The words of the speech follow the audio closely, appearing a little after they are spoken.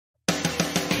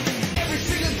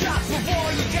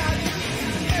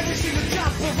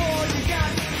of all you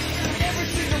got. Every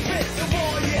single bit of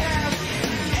all you have.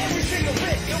 Every single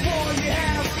bit of all you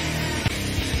have.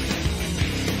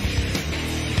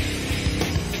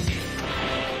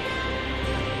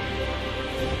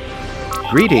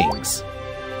 Greetings.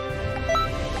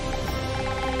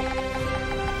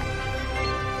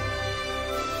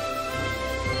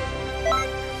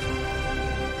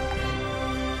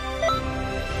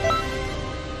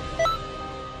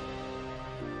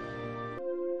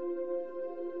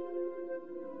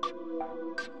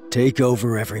 Take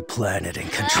over every planet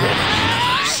and control the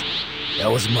universe.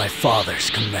 That was my father's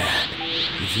command.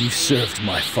 If you served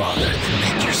my father, then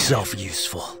make yourself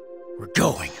useful. We're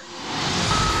going.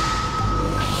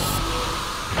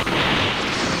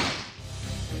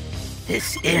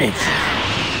 This energy,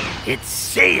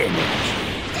 it's Saiyan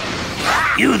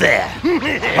energy. You there,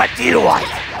 what do you want?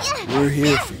 We're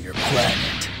here for your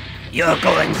planet. You're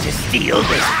going to steal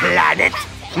this planet?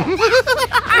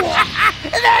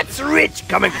 That's rich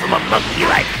coming from a monkey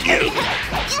like you.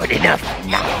 But enough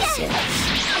nonsense.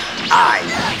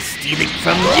 I'm stealing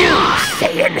from you,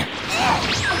 Saiyan.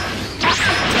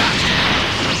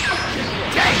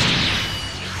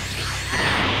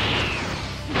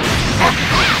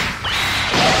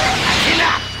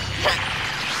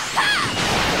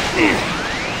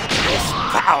 This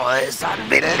power is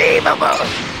unbelievable.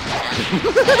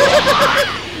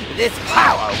 This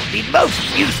power would be most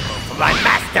useful for my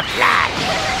master plan.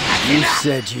 You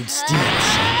said you'd steal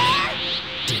something,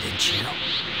 didn't you?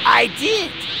 I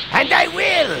did, and I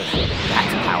will.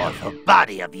 That powerful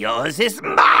body of yours is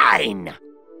mine.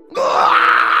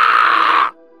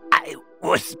 I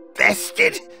was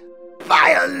bested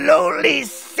by a lowly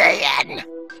Saiyan.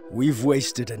 We've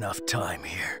wasted enough time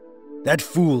here. That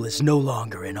fool is no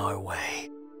longer in our way.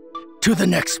 To the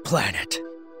next planet.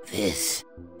 This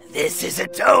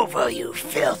isn't over, you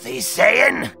filthy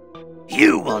Saiyan.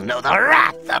 You will know the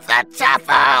wrath of the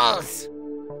Tuffles.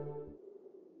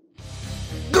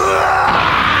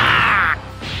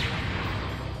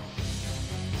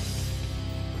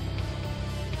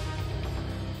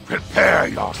 Prepare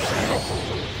yourself,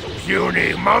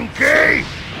 puny monkey!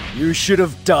 You should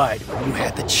have died when you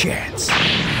had the chance.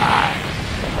 I,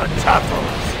 the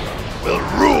Tuffles, will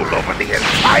rule over the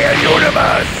entire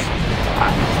universe!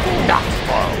 I'm not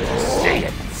for the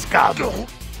Saiyan scum!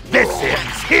 This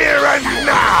ends here and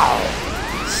now!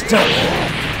 Stop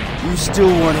it. You still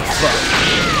want to fight.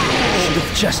 Should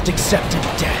have just accepted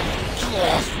death.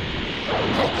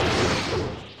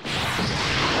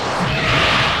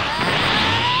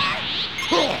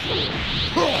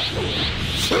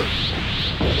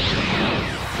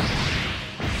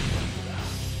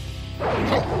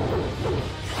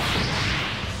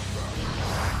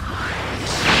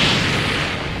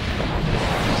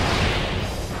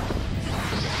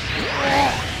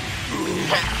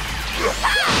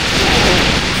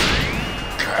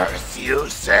 Curse you,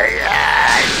 Saiyan!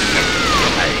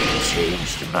 I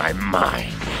changed my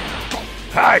mind.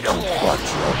 I don't want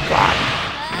your body.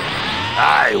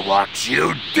 I want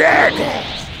you dead.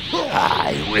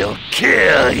 I will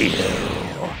kill you.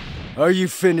 Are you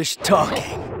finished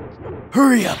talking?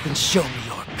 Hurry up and show me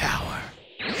your power.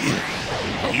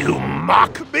 You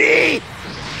mock me?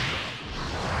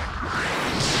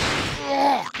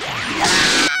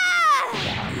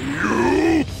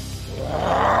 You?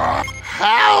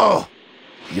 How?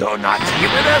 You're not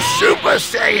even a Super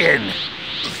Saiyan!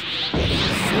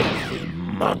 Filthy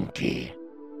monkey.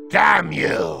 Damn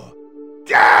you!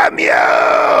 Damn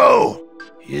you!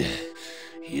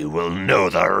 You will know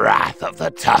the wrath of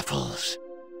the Tuffles.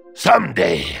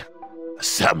 Someday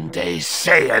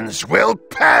Saiyans will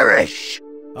perish!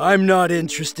 I'm not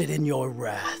interested in your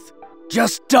wrath.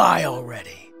 Just die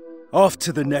already. Off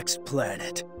to the next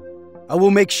planet. I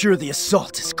will make sure the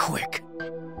assault is quick.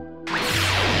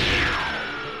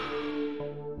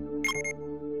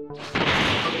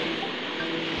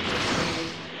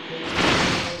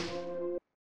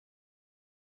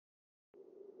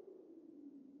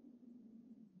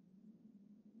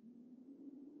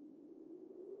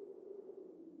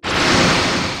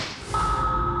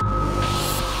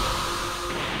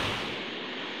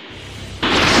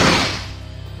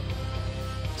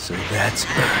 So that's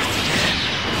Earth then.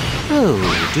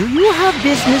 Oh, do you have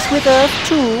business with Earth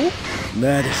too?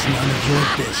 That is none of your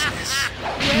business.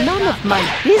 None of my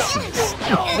business?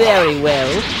 Very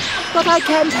well. But I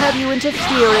can't have you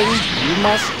interfering. You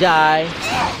must die.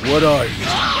 What are you?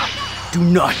 Do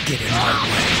not get in my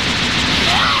way.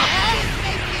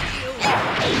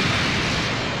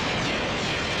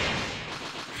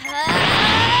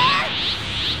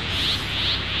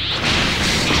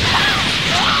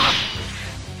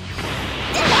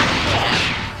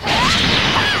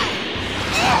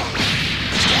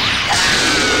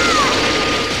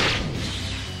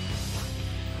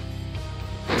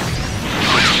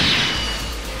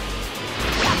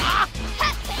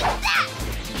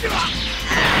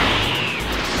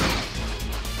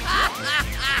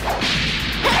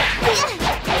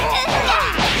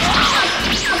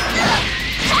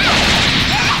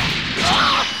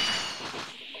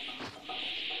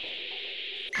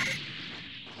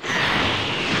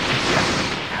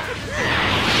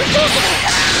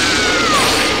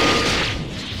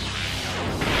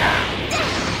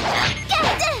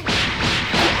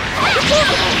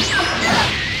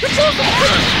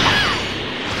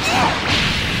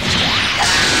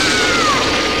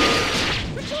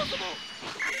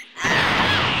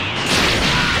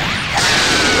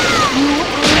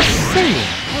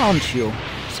 Aren't you?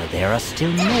 So there are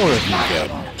still more of you then.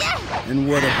 And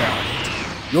what about it?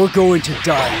 You're going to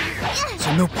die here,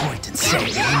 so no point in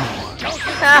saying anymore.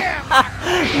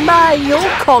 My, you're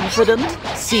confident.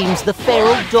 Seems the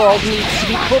feral dog needs to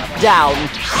be put down.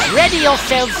 Ready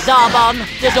yourselves, Zarbon,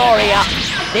 Dodoria.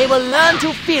 They will learn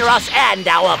to fear us and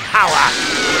our power.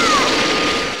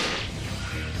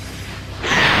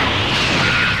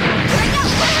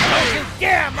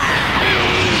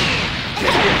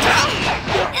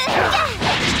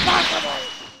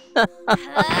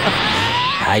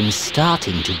 I'm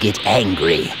starting to get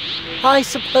angry. I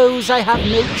suppose I have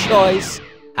no choice.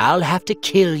 I'll have to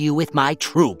kill you with my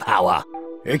true power.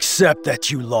 Except that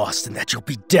you lost and that you'll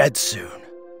be dead soon.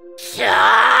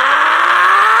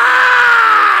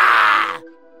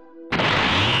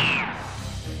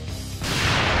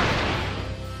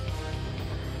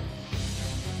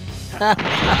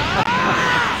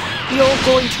 You're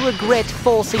going to regret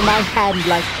forcing my hand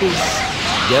like this.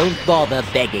 Don't bother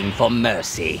begging for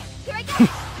mercy.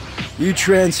 You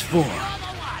transform,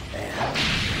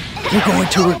 and you're going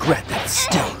to regret that it's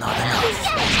still not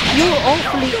enough. You're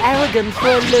awfully arrogant for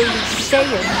a lowly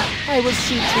Saiyan. I will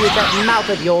see to it that mouth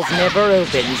of yours never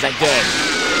opens again.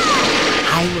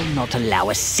 I will not allow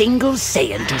a single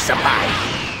Saiyan to survive.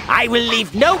 I will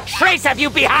leave no trace of you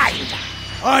behind!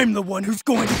 I'm the one who's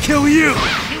going to kill you!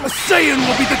 A Saiyan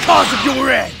will be the cause of your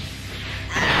end!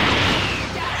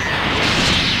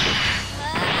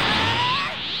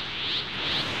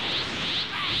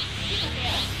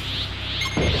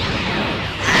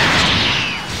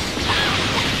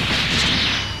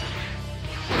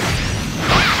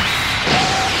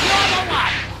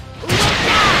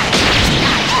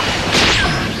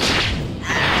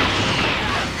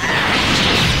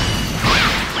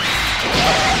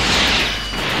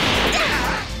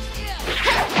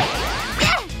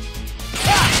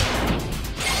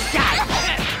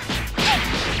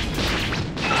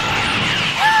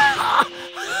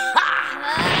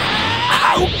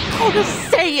 The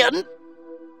Saiyan!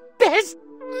 Best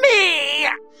me!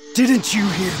 Didn't you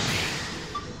hear me?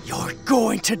 You're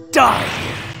going to die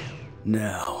here.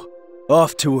 Now,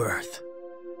 off to Earth.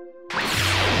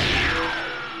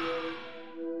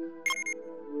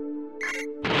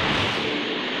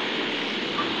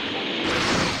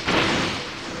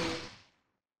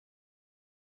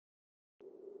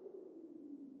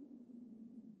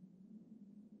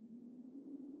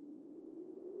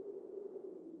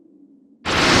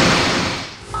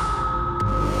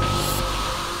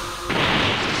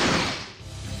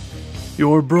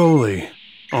 You're Broly,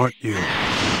 aren't you?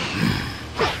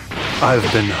 I've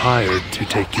been hired to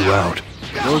take you out.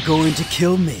 You're going to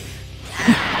kill me.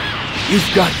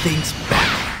 You've got things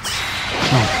backwards.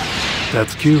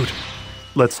 That's cute.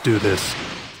 Let's do this.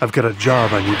 I've got a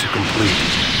job I need to complete.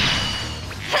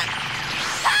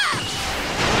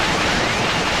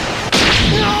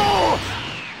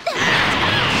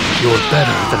 You're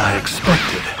better than I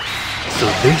expected. So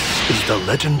this is the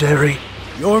legendary...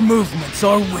 Your movements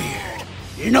are weird.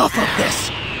 Enough of this!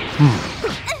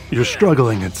 You're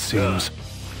struggling, it seems.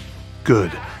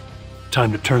 Good.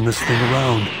 Time to turn this thing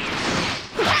around.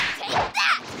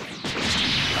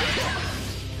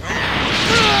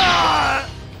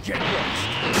 Get lost.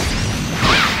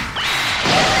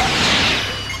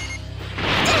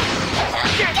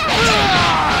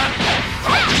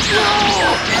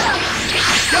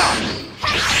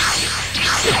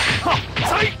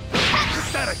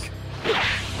 Pathetic!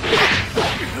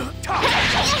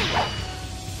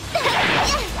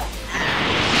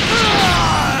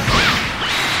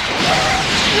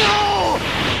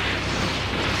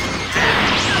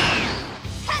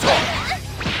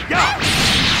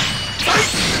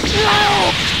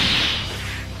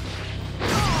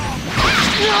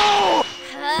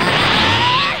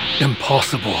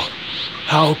 Impossible.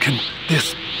 How can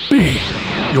this be?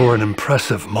 You're an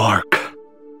impressive mark.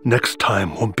 Next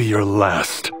time won't be your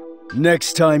last.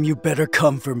 Next time you better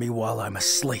come for me while I'm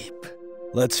asleep.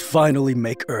 Let's finally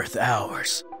make Earth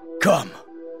ours. Come.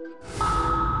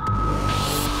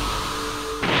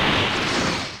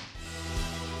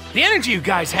 The energy you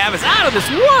guys have is out of this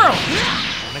world!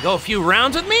 Wanna go a few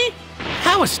rounds with me?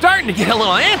 I was starting to get a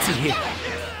little antsy here.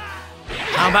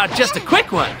 How about just a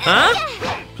quick one, huh?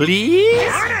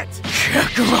 Please?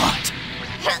 Kakarot!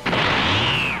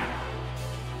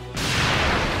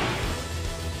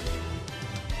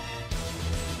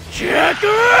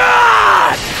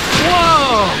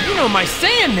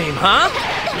 name, huh?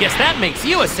 Guess that makes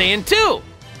you a Saiyan too.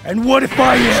 And what if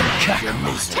I am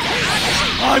Kakarot?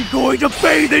 I'm going to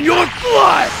bathe in your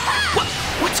blood!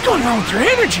 What's going on with your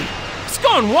energy? It's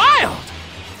going wild.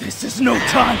 This is no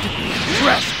time to be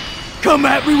impressed. Come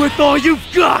at me with all you've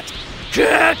got,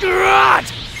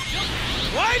 Kakarot!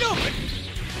 Wide open.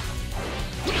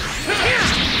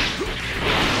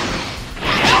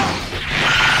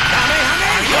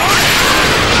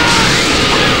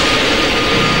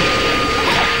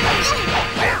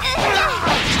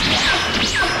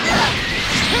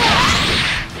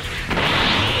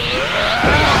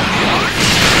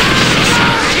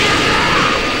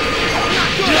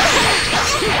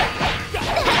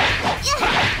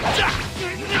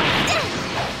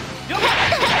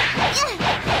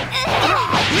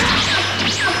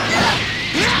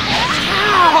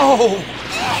 Ow!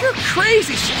 You're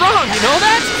crazy strong, you know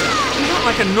that? You're not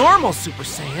like a normal Super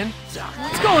Saiyan.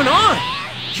 What's going on?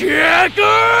 Kakarot!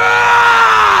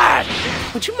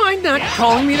 Would you mind not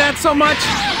calling me that so much?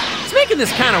 It's making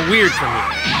this kind of weird for me.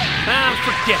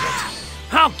 Forget it.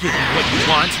 I'll give you what you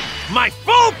want. My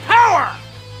full power!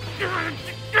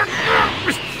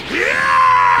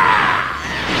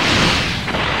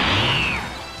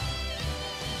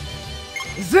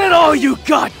 Is that all you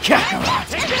got,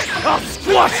 Kakarot? I'll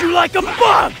squash you like a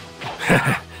bug!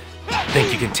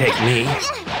 Think you can take me?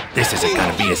 This isn't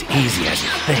gonna be as easy as you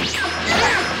think.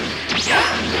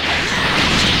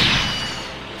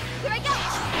 Here I go.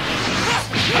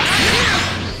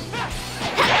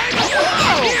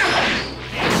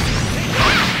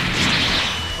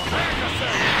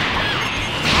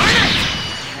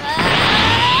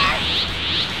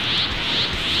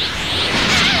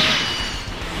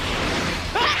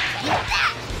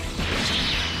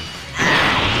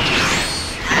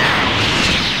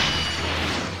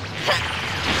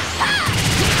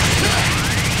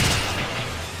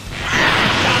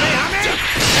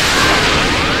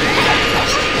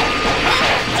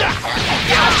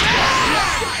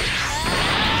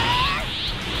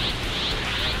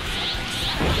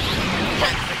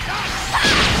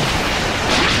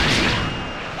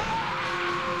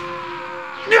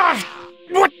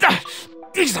 What the?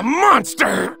 He's a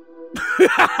monster!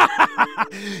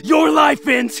 Your life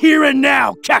ends here and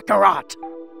now, Kakarot!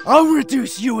 I'll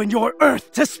reduce you and your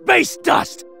Earth to space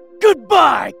dust!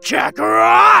 Goodbye,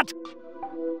 Kakarot!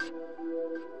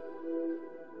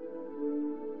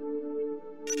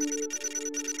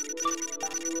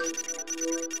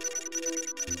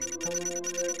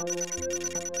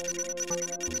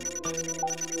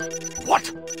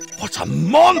 What? What a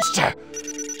monster!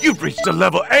 You've reached a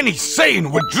level any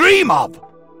Saiyan would dream of!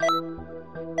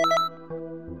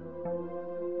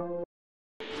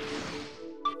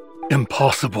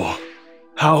 Impossible.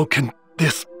 How can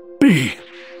this be?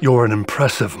 You're an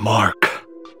impressive mark.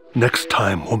 Next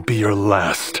time will be your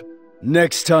last.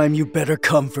 Next time you better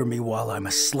come for me while I'm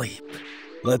asleep.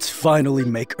 Let's finally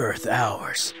make Earth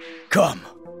ours. Come.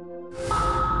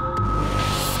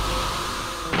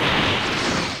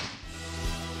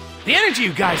 The energy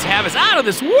you guys have is out of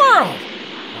this world!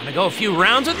 Wanna go a few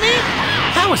rounds with me?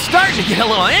 I was starting to get a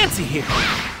little antsy here.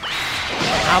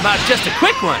 How about just a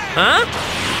quick one, huh?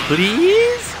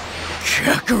 Please?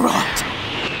 Kakarot!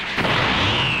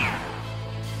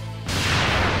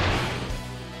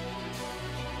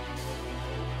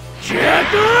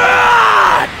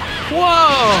 Kakarot!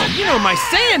 Whoa! You know my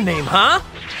Saiyan name, huh?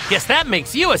 Guess that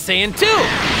makes you a Saiyan too.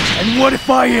 And what if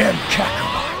I am Kakarot?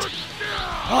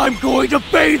 I'm going to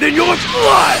bathe in your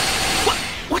blood!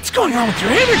 What's going on with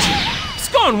your energy? It's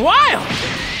going wild!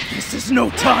 This is no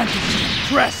time to be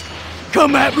impressed.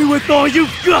 Come at me with all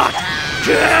you've got,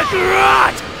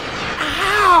 Kakarot!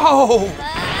 Ow!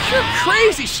 You're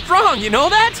crazy strong, you know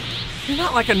that? You're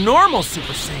not like a normal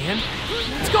Super Saiyan.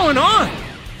 What's going on?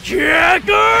 Kakarot!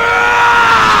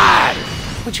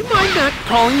 Would you mind not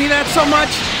calling me that so much?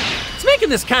 It's making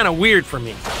this kind of weird for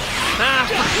me.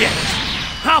 Forget it.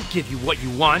 I'll give you what you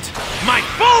want. My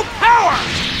full power!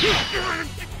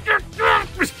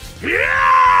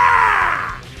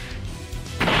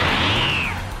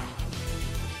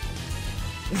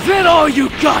 Is that all you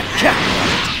got,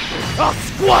 Kakarot? I'll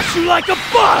squash you like a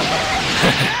bug!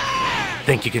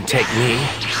 Think you can take me?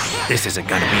 This isn't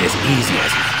gonna be as easy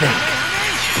as you think.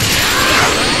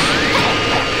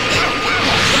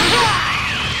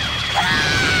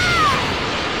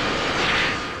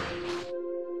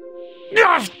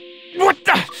 What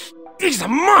the? He's a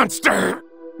monster!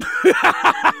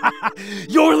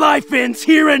 Your life ends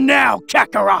here and now,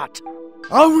 Kakarot!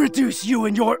 I'll reduce you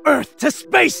and your Earth to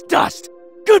space dust!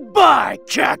 Goodbye,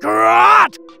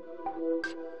 Kakarot!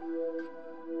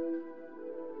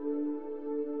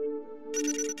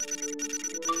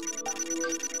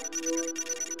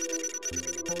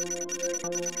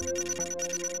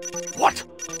 What?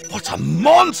 What a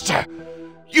monster!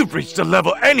 You've reached a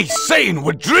level any Saiyan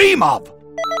would dream of!